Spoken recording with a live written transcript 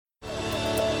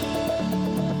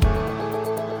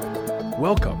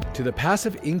Welcome to the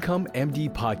Passive Income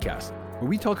MD podcast, where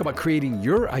we talk about creating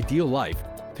your ideal life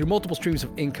through multiple streams of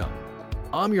income.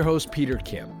 I'm your host, Peter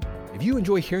Kim. If you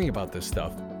enjoy hearing about this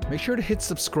stuff, make sure to hit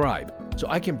subscribe so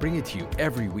I can bring it to you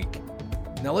every week.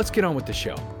 Now let's get on with the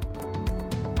show.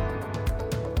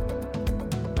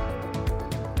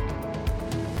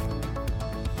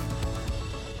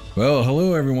 Well,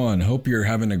 hello everyone. Hope you're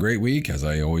having a great week. As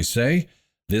I always say,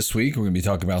 this week we're going to be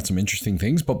talking about some interesting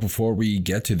things. But before we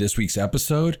get to this week's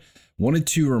episode, wanted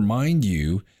to remind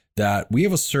you that we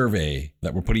have a survey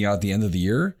that we're putting out at the end of the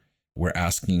year. We're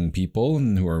asking people,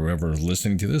 and whoever is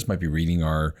listening to this might be reading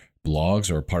our blogs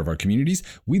or part of our communities.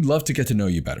 We'd love to get to know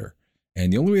you better.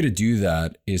 And the only way to do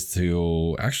that is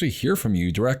to actually hear from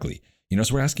you directly.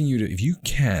 So we're asking you to, if you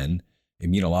can, it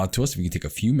means a lot to us, if you can take a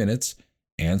few minutes,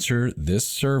 answer this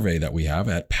survey that we have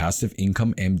at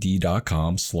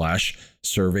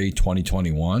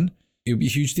passiveincomemd.com/survey2021. It would be a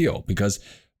huge deal because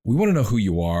we want to know who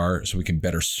you are so we can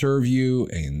better serve you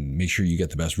and make sure you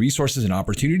get the best resources and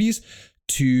opportunities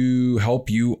to help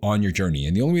you on your journey.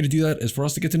 And the only way to do that is for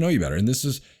us to get to know you better. And this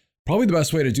is probably the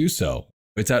best way to do so.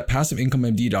 It's at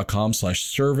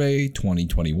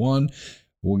passiveincomemd.com/survey2021.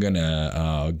 We're going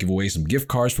to give away some gift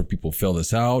cards for people who fill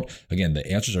this out. Again, the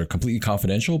answers are completely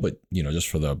confidential, but just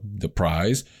for the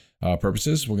prize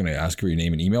purposes, we're going to ask for your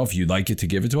name and email if you'd like it to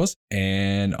give it to us.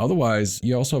 And otherwise,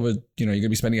 you also have you're going to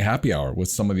be spending a happy hour with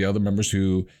some of the other members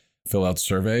who fill out the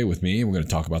survey with me. We're going to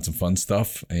talk about some fun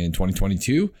stuff in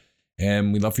 2022.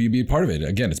 And we'd love for you to be a part of it.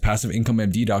 Again, it's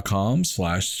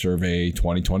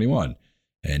passiveincomemd.com/survey2021.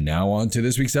 And now on to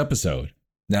this week's episode.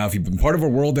 Now, if you've been part of our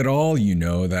world at all, you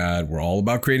know that we're all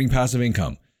about creating passive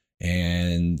income.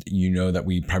 And you know that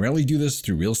we primarily do this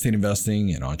through real estate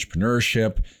investing and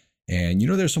entrepreneurship. And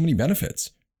there's so many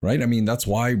benefits, right? I mean, that's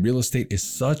why real estate is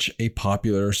such a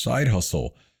popular side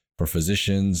hustle for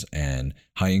physicians and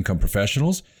high income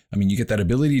professionals. I mean, you get that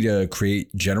ability to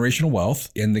create generational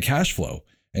wealth in the cash flow.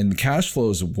 And the cash flow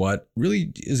is what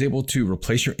really is able to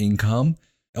replace your income,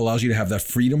 allows you to have that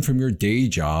freedom from your day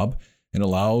job, and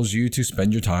allows you to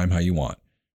spend your time how you want,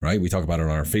 right? We talk about it on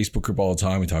our Facebook group all the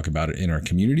time. We talk about it in our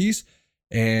communities.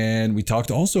 And we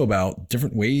talked also about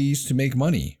different ways to make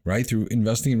money, right? Through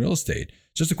investing in real estate.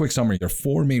 Just a quick summary. There are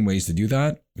 4 main ways to do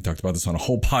that. We talked about this on a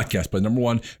whole podcast, but number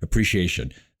 1,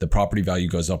 appreciation. The property value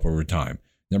goes up over time.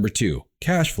 Number 2,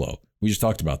 cash flow. We just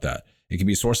talked about that. It can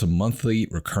be a source of monthly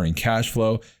recurring cash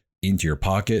flow into your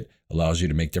pocket, allows you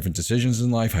to make different decisions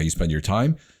in life, how you spend your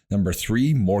time. Number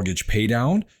 3, mortgage pay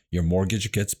down. Your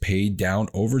mortgage gets paid down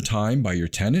over time by your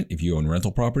tenant if you own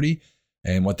rental property.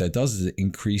 And what that does is it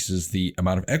increases the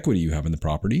amount of equity you have in the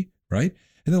property, right?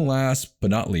 And then last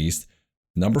but not least,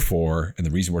 number 4, and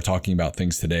the reason we're talking about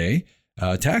things today,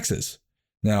 taxes.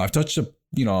 Now, I've touched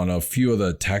on a few of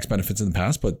the tax benefits in the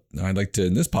past, but I'd like to,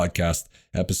 in this podcast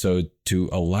episode, to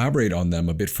elaborate on them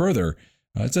a bit further.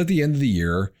 It's at the end of the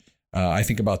year. I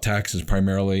think about taxes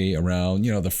primarily around,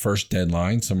 the first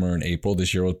deadline, somewhere in April.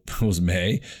 This year was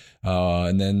May.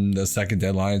 And then the second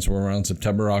deadlines were around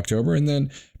September, October. And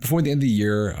then before the end of the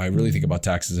year, I really think about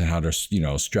taxes and how to,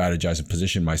 strategize and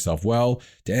position myself well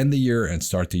to end the year and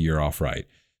start the year off right.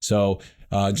 So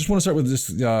just want to start with this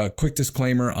quick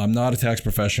disclaimer. I'm not a tax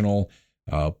professional.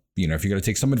 If you're going to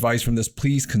take some advice from this,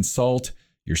 please consult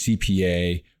your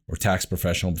CPA or tax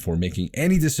professional before making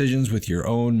any decisions with your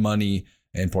own money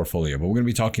and portfolio. But we're going to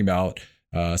be talking about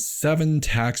 7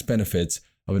 tax benefits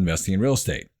of investing in real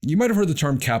estate. You might have heard the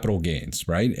term capital gains,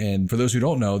 right? And for those who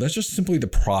don't know, that's just simply the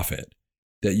profit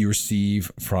that you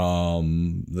receive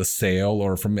from the sale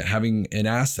or from having an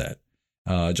asset.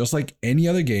 Just like any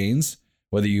other gains,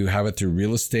 whether you have it through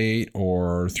real estate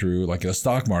or through like the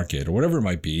stock market or whatever it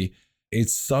might be,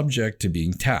 it's subject to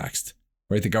being taxed,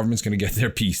 right? The government's going to get their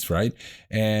piece, right?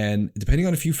 And depending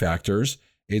on a few factors,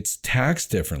 it's taxed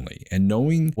differently. And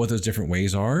knowing what those different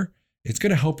ways are, it's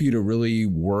going to help you to really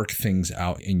work things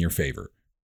out in your favor.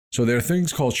 So there are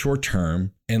things called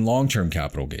short-term and long-term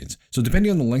capital gains. So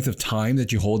depending on the length of time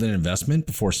that you hold an investment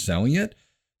before selling it,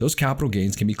 those capital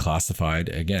gains can be classified,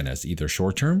 again, as either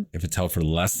short-term, if it's held for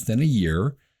less than a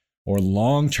year, or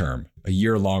long-term, a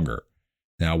year longer.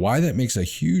 Now, why that makes a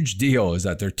huge deal is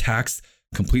that they're taxed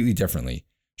completely differently.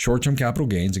 Short-term capital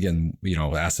gains, again,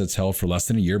 assets held for less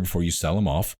than a year before you sell them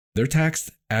off, they're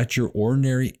taxed at your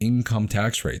ordinary income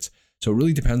tax rates. So it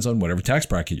really depends on whatever tax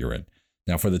bracket you're in.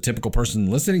 Now, for the typical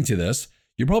person listening to this,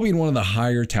 you're probably in one of the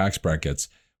higher tax brackets,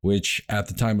 which at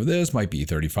the time of this might be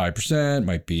 35%,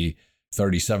 might be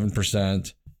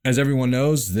 37%. As everyone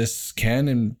knows, this can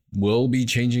and will be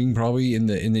changing probably in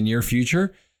the near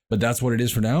future. But that's what it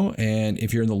is for now. And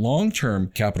if you're in the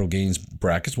long-term capital gains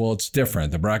brackets, well, it's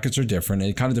different. The brackets are different.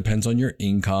 It kind of depends on your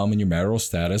income and your marital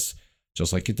status,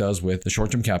 just like it does with the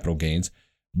short-term capital gains.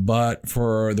 But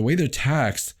for the way they're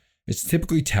taxed, it's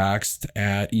typically taxed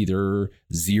at either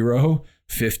 0,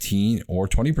 15, or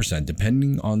 20%,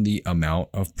 depending on the amount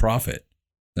of profit.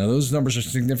 Now, those numbers are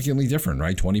significantly different,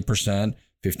 right? 20%,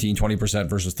 15, 20%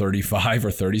 versus 35 or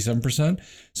 37%.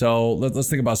 So let's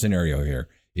think about a scenario here.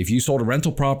 If you sold a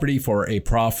rental property for a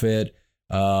profit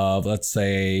of, let's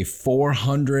say,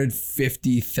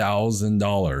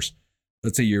 $450,000,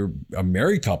 let's say you're a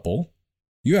married couple,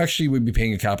 you actually would be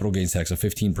paying a capital gains tax of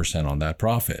 15% on that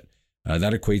profit.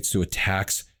 That equates to a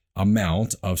tax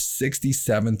amount of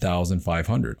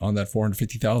 $67,500 on that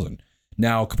 $450,000.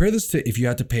 Now, compare this to if you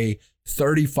had to pay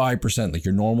 35%, like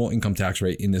your normal income tax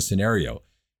rate in this scenario.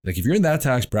 Like if you're in that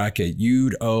tax bracket,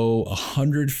 you'd owe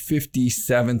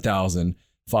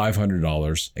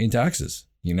 $157,500 in taxes.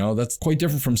 You know, that's quite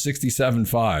different from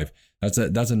 $67,500. That's a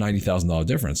 $90,000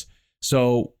 difference.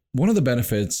 So one of the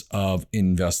benefits of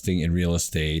investing in real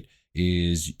estate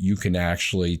is you can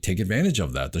actually take advantage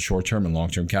of that, the short-term and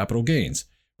long-term capital gains,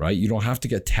 right? You don't have to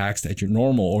get taxed at your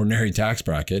normal ordinary tax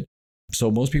bracket.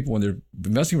 So most people, when they're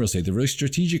investing in real estate, they're really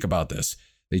strategic about this.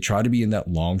 They try to be in that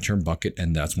long-term bucket,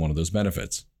 and that's one of those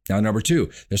benefits. Now, number two,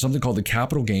 there's something called the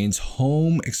capital gains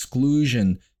home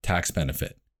exclusion tax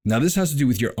benefit. Now, this has to do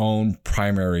with your own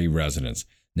primary residence.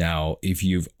 Now, if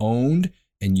you've owned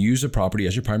and used a property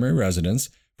as your primary residence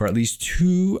for at least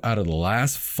 2 out of the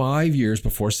last 5 years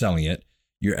before selling it,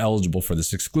 you're eligible for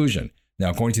this exclusion. Now,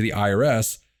 according to the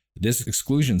IRS, this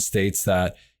exclusion states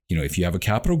that, if you have a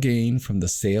capital gain from the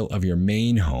sale of your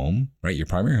main home, right, your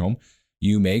primary home,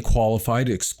 you may qualify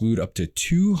to exclude up to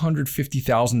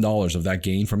 $250,000 of that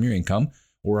gain from your income,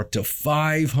 or up to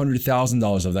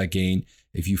 $500,000 of that gain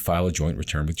if you file a joint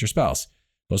return with your spouse.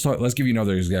 Let's give you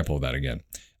another example of that again.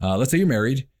 Let's say you're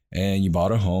married and you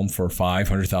bought a home for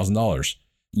 $500,000.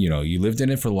 You lived in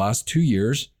it for the last 2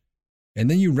 years,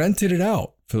 and then you rented it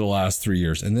out for the last 3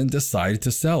 years and then decided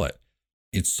to sell it.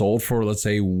 It sold for, let's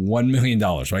say, $1 million,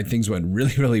 right? Things went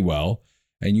really, really well,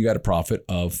 and you got a profit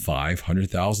of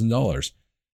 $500,000.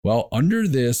 Well, under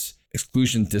this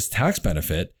exclusion, this tax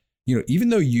benefit, even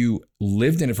though you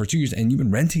lived in it for 2 years and you've been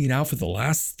renting it out for the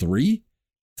last 3,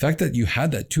 the fact that you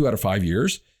had that 2 out of 5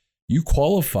 years, you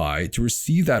qualify to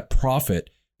receive that profit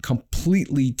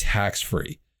completely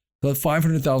tax-free. The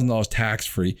 $500,000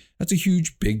 tax-free, that's a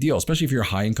huge, big deal, especially if you're a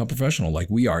high-income professional like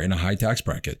we are in a high tax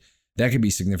bracket. That could be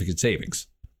significant savings.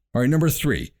 All right, number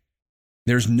 3,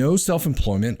 there's no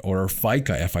self-employment or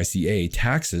FICA, F-I-C-A,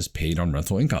 taxes paid on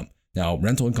rental income. Now,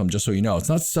 rental income, just so you know, it's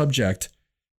not subject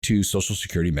to Social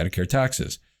Security, Medicare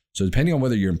taxes. So depending on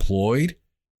whether you're employed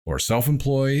or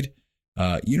self-employed,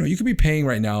 you could be paying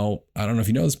right now, I don't know if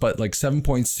you know this, but like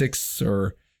 7.6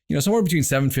 or, somewhere between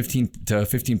 15 to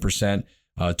 15%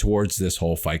 towards this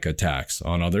whole FICA tax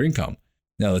on other income.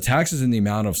 Now, the tax is in the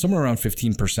amount of somewhere around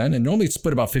 15%, and normally it's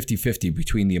split about 50-50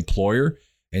 between the employer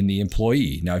and the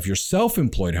employee. Now, if you're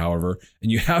self-employed, however,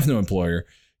 and you have no employer,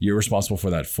 you're responsible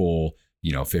for that full,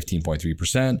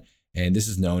 15.3%. And this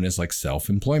is known as like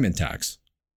self-employment tax.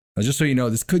 Now, just so you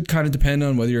know, this could kind of depend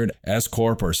on whether you're an S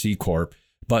Corp or C Corp,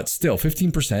 but still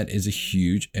 15% is a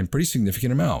huge and pretty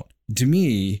significant amount. To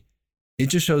me, it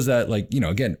just shows that,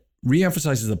 again,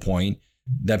 reemphasizes the point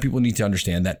that people need to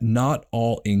understand that not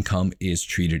all income is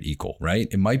treated equal, right?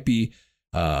 It might be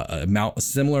a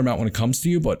similar amount when it comes to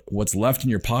you, but what's left in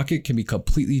your pocket can be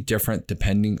completely different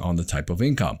depending on the type of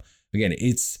income. Again,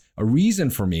 it's a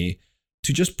reason for me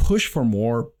to just push for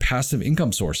more passive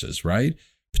income sources, right?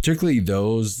 Particularly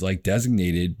those like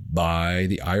designated by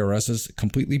the IRS as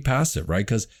completely passive, right?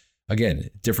 Because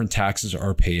again, different taxes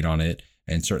are paid on it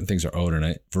and certain things are owed on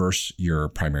it versus your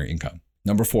primary income.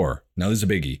 Number 4, now this is a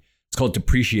biggie. It's called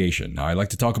depreciation. Now, I like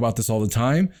to talk about this all the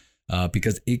time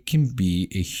because it can be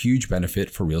a huge benefit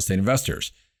for real estate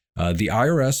investors. The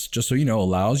IRS, just so you know,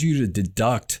 allows you to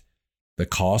deduct the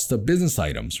cost of business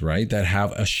items, right, that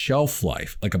have a shelf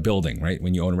life, like a building, right,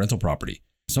 when you own a rental property.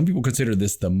 Some people consider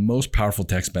this the most powerful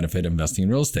tax benefit of investing in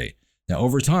real estate. Now,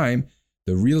 over time,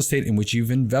 the real estate in which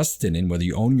you've invested in, whether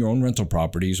you own your own rental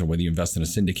properties or whether you invest in a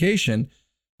syndication,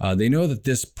 they know that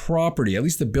this property, at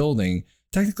least the building,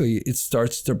 technically it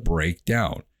starts to break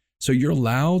down. So you're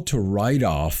allowed to write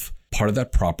off part of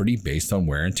that property based on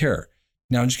wear and tear.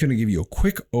 Now, I'm just going to give you a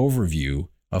quick overview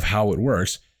of how it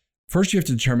works. First, you have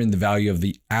to determine the value of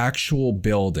the actual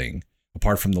building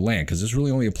apart from the land, because this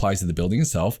really only applies to the building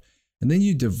itself. And then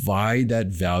you divide that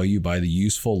value by the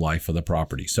useful life of the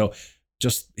property. So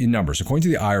just in numbers, according to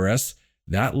the IRS,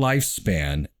 that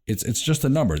lifespan It's just a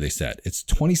number they said. It's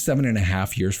 27 and a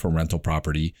half years for rental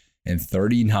property and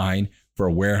 39 for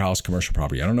a warehouse commercial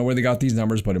property. I don't know where they got these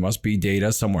numbers, but it must be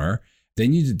data somewhere.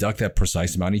 Then you deduct that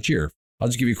precise amount each year. I'll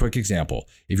just give you a quick example.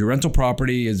 If your rental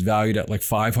property is valued at like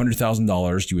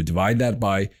 $500,000, you would divide that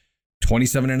by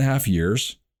 27 and a half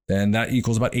years. Then that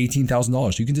equals about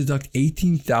 $18,000. You can deduct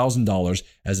 $18,000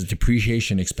 as a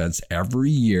depreciation expense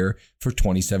every year for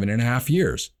 27 and a half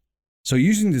years. So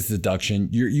using this deduction,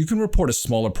 you can report a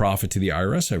smaller profit to the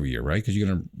IRS every year, right? Because you're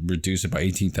going to reduce it by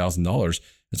 $18,000.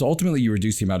 And so ultimately you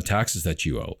reduce the amount of taxes that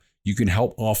you owe. You can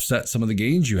help offset some of the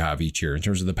gains you have each year in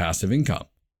terms of the passive income.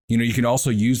 You can also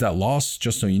use that loss,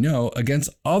 just so you know, against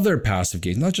other passive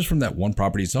gains, not just from that one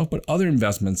property itself, but other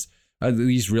investments,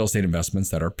 these real estate investments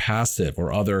that are passive,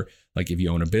 or other, like if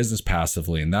you own a business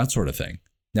passively and that sort of thing.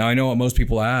 Now, I know what most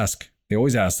people ask. They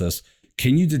always ask this: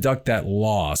 can you deduct that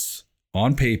loss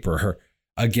on paper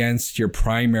against your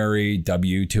primary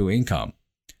W-2 income?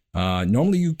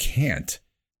 Normally you can't.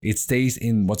 It stays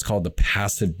in what's called the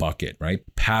passive bucket, right?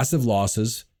 Passive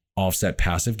losses offset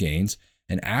passive gains,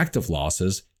 and active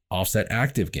losses offset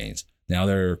active gains. Now,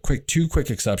 there are two quick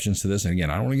exceptions to this. And again,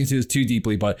 I don't want to get into this too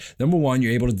deeply, but number one,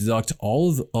 you're able to deduct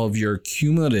all of your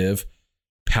cumulative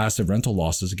passive rental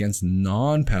losses against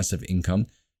non-passive income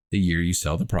the year you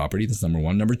sell the property. That's number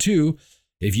one. Number two,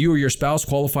 if you or your spouse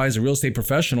qualify as a real estate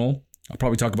professional, I'll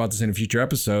probably talk about this in a future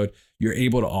episode, you're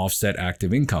able to offset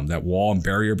active income. That wall and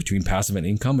barrier between passive and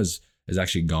income is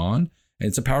actually gone. And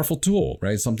it's a powerful tool,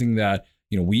 right? It's something that,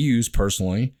 we use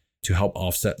personally to help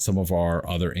offset some of our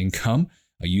other income.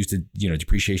 I use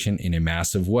depreciation in a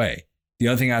massive way. The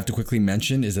other thing I have to quickly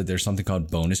mention is that there's something called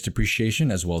bonus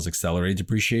depreciation as well as accelerated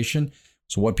depreciation.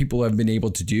 So what people have been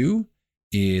able to do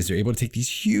is they're able to take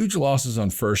these huge losses on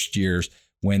first years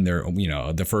when they're,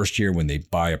 the first year when they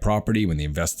buy a property, when they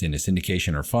invest in a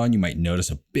syndication or fund, you might notice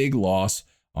a big loss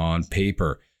on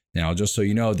paper. Now, just so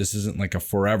you know, this isn't like a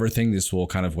forever thing. This will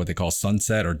kind of what they call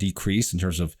sunset or decrease in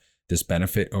terms of this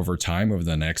benefit over time over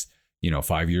the next,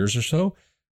 5 years or so.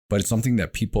 But it's something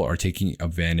that people are taking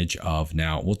advantage of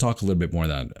now. We'll talk a little bit more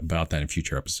about that in a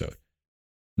future episode.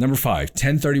 Number 5,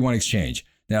 1031 exchange.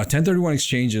 Now, 1031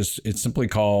 exchange it's simply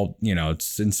called,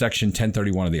 it's in section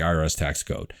 1031 of the IRS tax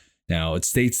code. Now, it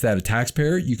states that a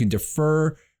taxpayer, you can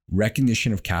defer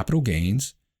recognition of capital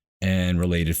gains and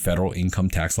related federal income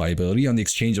tax liability on the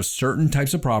exchange of certain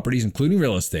types of properties, including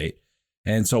real estate.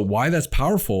 And so why that's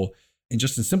powerful, in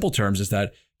just in simple terms, is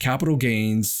that capital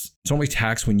gains, it's only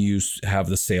taxed when you have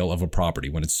the sale of a property,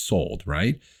 when it's sold,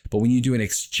 right? But when you do an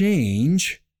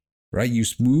exchange, right, you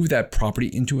move that property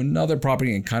into another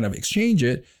property and kind of exchange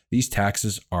it, these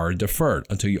taxes are deferred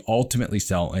until you ultimately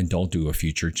sell and don't do a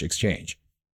future exchange.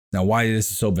 Now, why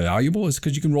this is so valuable is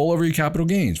because you can roll over your capital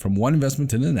gains from one investment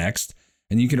to the next,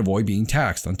 and you can avoid being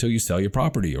taxed until you sell your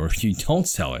property, or if you don't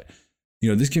sell it.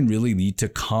 This can really lead to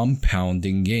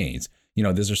compounding gains.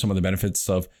 These are some of the benefits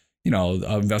of,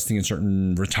 investing in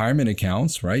certain retirement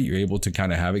accounts, right? You're able to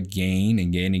kind of have it gain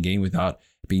and gain and gain without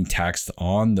being taxed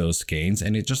on those gains.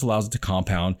 And it just allows it to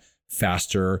compound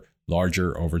faster,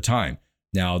 larger over time.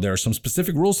 Now, there are some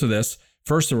specific rules to this.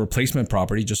 First, the replacement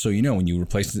property, just so you know, when you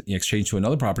replace the exchange to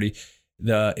another property,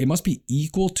 it must be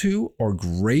equal to or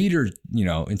greater,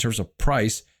 in terms of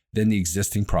price than the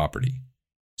existing property.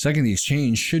 Second, the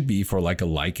exchange should be for like a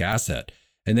like asset.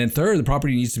 And then third, the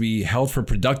property needs to be held for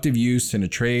productive use in a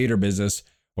trade or business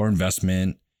or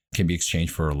investment, can be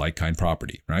exchanged for a like-kind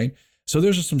property, right? So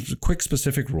there's just some quick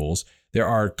specific rules. There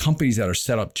are companies that are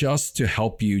set up just to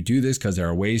help you do this, because there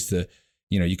are ways to,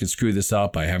 you can screw this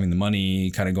up by having the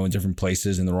money kind of go in different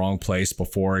places in the wrong place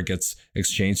before it gets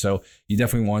exchanged. So you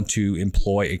definitely want to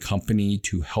employ a company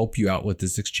to help you out with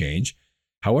this exchange.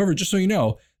 However, just so you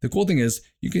know, the cool thing is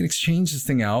you can exchange this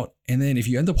thing out. And then if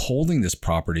you end up holding this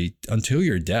property until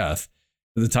your death,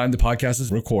 by the time the podcast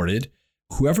is recorded,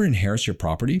 whoever inherits your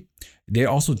property, they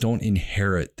also don't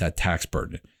inherit that tax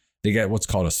burden. They get what's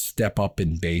called a step up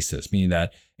in basis, meaning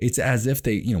that it's as if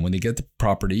they, when they get the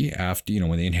property after,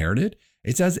 when they inherit it,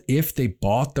 it's as if they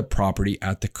bought the property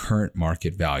at the current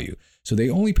market value. So they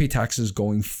only pay taxes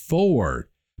going forward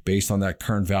based on that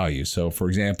current value. So for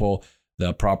example,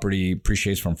 the property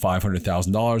appreciates from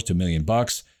 $500,000 to $1 million.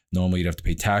 Normally you'd have to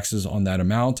pay taxes on that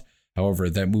amount. However,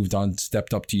 that moved on,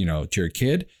 stepped up to, to your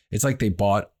kid. It's like they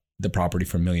bought the property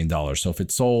for $1 million. So if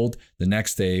it's sold the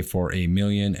next day for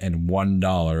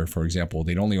 $1,001, for example,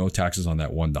 they'd only owe taxes on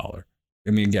that $1.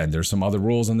 I mean, again, there's some other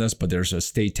rules on this, but there's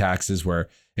state taxes where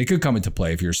it could come into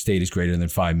play if your state is greater than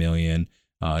 5 million.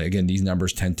 Again, these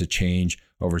numbers tend to change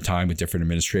over time with different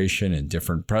administration and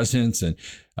different presidents and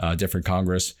different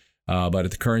Congress. But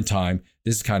at the current time,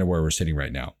 this is kind of where we're sitting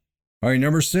right now. All right,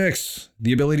 number 6,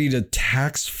 the ability to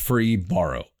tax-free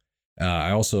borrow.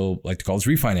 I also like to call this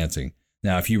refinancing.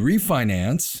 Now, if you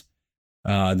refinance,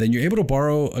 then you're able to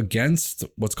borrow against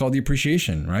what's called the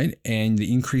appreciation, right? And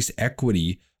the increased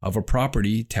equity of a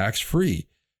property tax-free,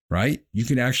 right? You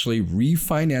can actually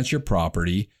refinance your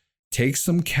property, take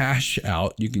some cash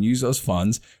out. You can use those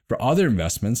funds for other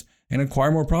investments and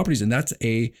acquire more properties. And that's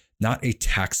not a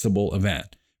taxable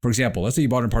event. For example, let's say you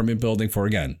bought an apartment building for,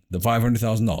 again, the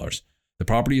 $500,000. The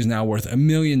property is now worth $1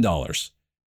 million,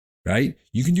 right?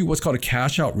 You can do what's called a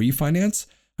cash out refinance.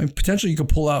 I mean, potentially you could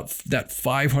pull out that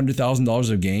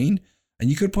 $500,000 of gain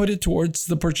and you could put it towards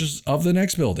the purchase of the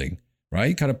next building,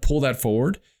 right? Kind of pull that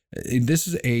forward. This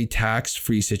is a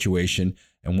tax-free situation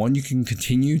and one you can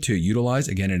continue to utilize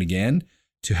again and again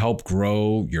to help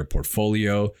grow your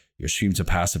portfolio, your streams of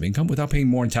passive income without paying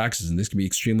more in taxes. And this can be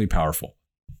extremely powerful.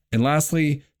 And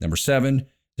lastly, number 7,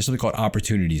 there's something called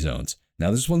opportunity zones. Now,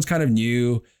 this one's kind of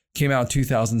new, came out in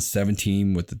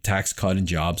 2017 with the Tax Cut and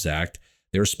Jobs Act.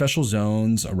 There are special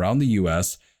zones around the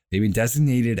US. They've been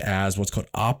designated as what's called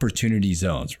opportunity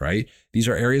zones, right? These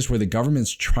are areas where the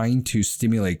government's trying to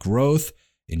stimulate growth,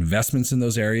 investments in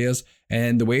those areas.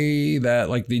 And the way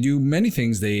that they do many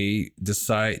things, they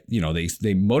decide,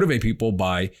 they motivate people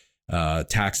by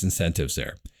tax incentives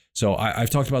there. So I've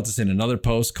talked about this in another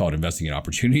post called Investing in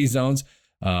Opportunity Zones,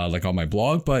 on my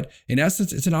blog. But in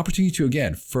essence, it's an opportunity to,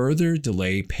 again, further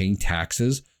delay paying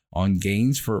taxes on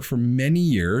gains for many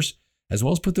years, as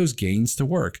well as put those gains to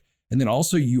work. And then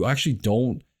also you actually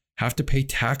don't have to pay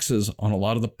taxes on a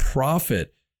lot of the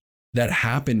profit that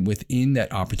happen within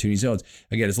that opportunity zones.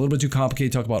 Again, it's a little bit too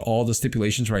complicated to talk about all the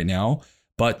stipulations right now,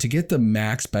 but to get the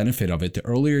max benefit of it, the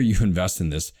earlier you invest in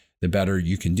this, the better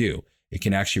you can do. It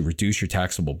can actually reduce your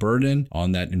taxable burden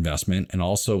on that investment. And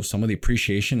also some of the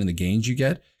appreciation and the gains you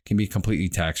get can be completely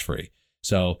tax-free.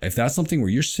 So if that's something where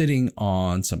you're sitting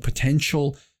on some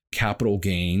potential capital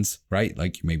gains, right?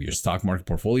 Like maybe your stock market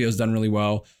portfolio has done really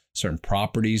well, certain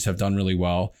properties have done really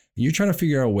well, and you're trying to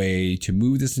figure out a way to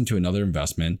move this into another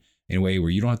investment in a way where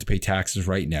you don't have to pay taxes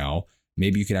right now.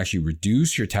 Maybe you can actually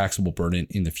reduce your taxable burden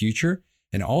in the future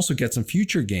and also get some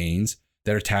future gains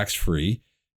that are tax-free.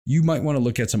 You might want to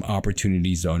look at some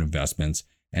opportunity zone investments.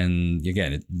 And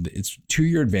again, it's to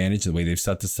your advantage the way they've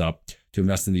set this up to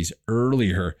invest in these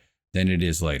earlier than it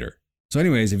is later. So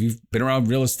anyways, if you've been around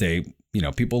real estate,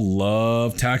 people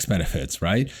love tax benefits,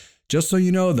 right? Just so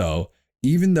you know, though,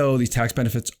 even though these tax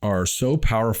benefits are so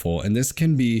powerful, and this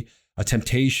can be a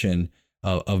temptation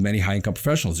of many high-income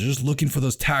professionals, they're just looking for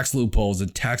those tax loopholes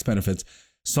and tax benefits.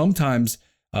 Sometimes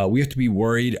we have to be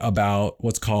worried about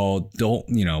what's called,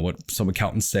 what some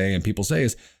accountants say and people say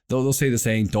is, they'll say the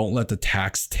saying, don't let the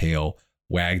tax tail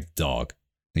wag the dog.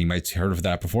 And you might have heard of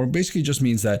that before. Basically, it just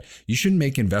means that you shouldn't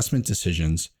make investment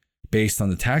decisions based on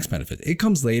the tax benefit. It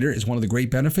comes later, is one of the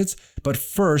great benefits. But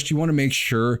first, you want to make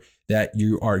sure that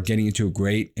you are getting into a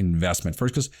great investment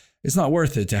first, because it's not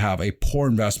worth it to have a poor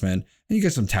investment and you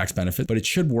get some tax benefit, but it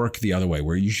should work the other way,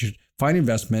 where you should find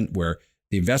investment where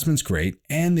the investment's great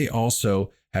and they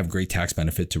also have great tax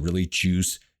benefit to really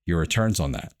juice your returns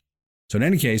on that. So in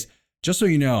any case, just so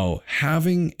you know,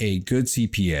 having a good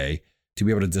CPA to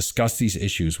be able to discuss these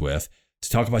issues with, to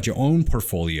talk about your own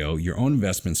portfolio, your own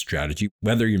investment strategy,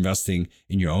 whether you're investing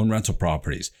in your own rental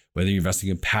properties, whether you're investing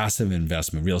in passive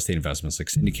investment, real estate investments like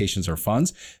syndications or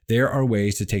funds, there are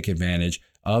ways to take advantage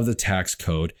of the tax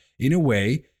code in a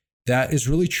way that is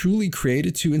really truly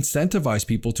created to incentivize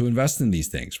people to invest in these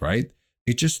things, right?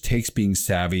 It just takes being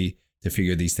savvy to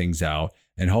figure these things out.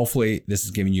 And hopefully this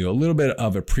is giving you a little bit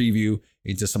of a preview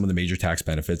into some of the major tax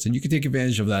benefits, and you can take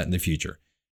advantage of that in the future.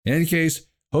 In any case,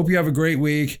 hope you have a great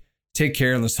week. Take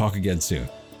care, and let's talk again soon.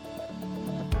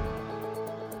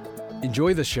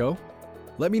 Enjoy the show?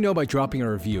 Let me know by dropping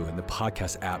a review in the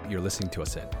podcast app you're listening to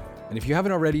us in. And if you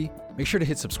haven't already, make sure to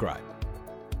hit subscribe.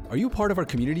 Are you a part of our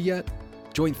community yet?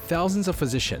 Join thousands of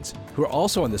physicians who are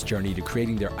also on this journey to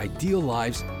creating their ideal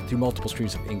lives through multiple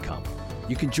streams of income.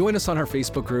 You can join us on our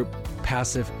Facebook group,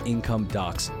 Passive Income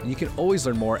Docs, and you can always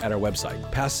learn more at our website,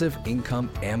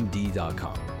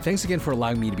 passiveincomemd.com. Thanks again for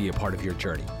allowing me to be a part of your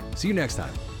journey. See you next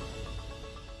time.